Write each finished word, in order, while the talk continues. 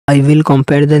I will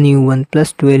compare the new OnePlus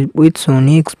 12 with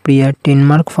Sony Xperia 10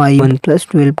 Mark V. OnePlus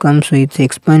 12 comes with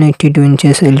 6.82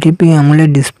 inches LTP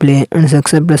AMOLED display and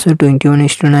success ratio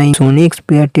 21:9. Sony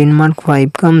Xperia 10 Mark V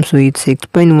comes with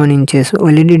 6.1 inches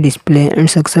OLED display and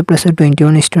success ratio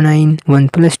 21:9.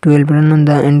 OnePlus 12 run on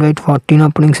the Android 14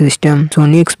 operating system.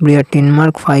 Sony Xperia 10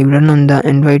 Mark V run on the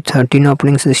Android 13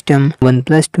 operating system.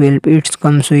 OnePlus 12 it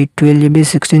comes with 12GB,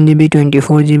 16GB,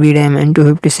 24GB RAM and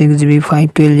 256GB,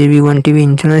 512GB, 1TB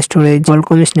internal storage,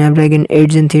 Qualcomm Snapdragon 8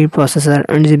 Gen 3 processor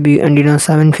and GPU Adreno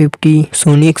 750.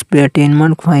 Sony Xperia 10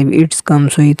 Mark V it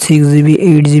comes with 6GB,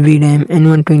 8GB RAM and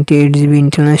 128GB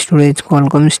internal storage,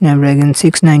 Qualcomm Snapdragon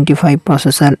 695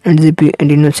 processor and GPU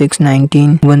Adreno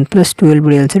 619. OnePlus 12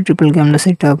 real set triple camera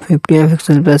setup,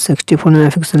 50MP plus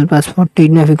 64MP plus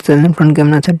 48MP and front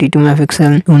camera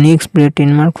 32MP. Sony Xperia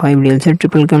 10 Mark V real set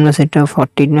triple camera setup,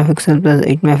 48MP plus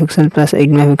 8MP plus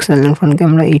 8MP and front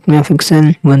camera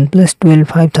 8MP. OnePlus 12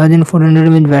 5400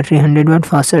 mAh battery, 100W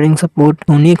fast charging support.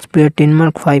 Sony Xperia 10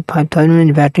 Mark V 5000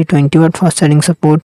 mAh battery, 20W fast charging support.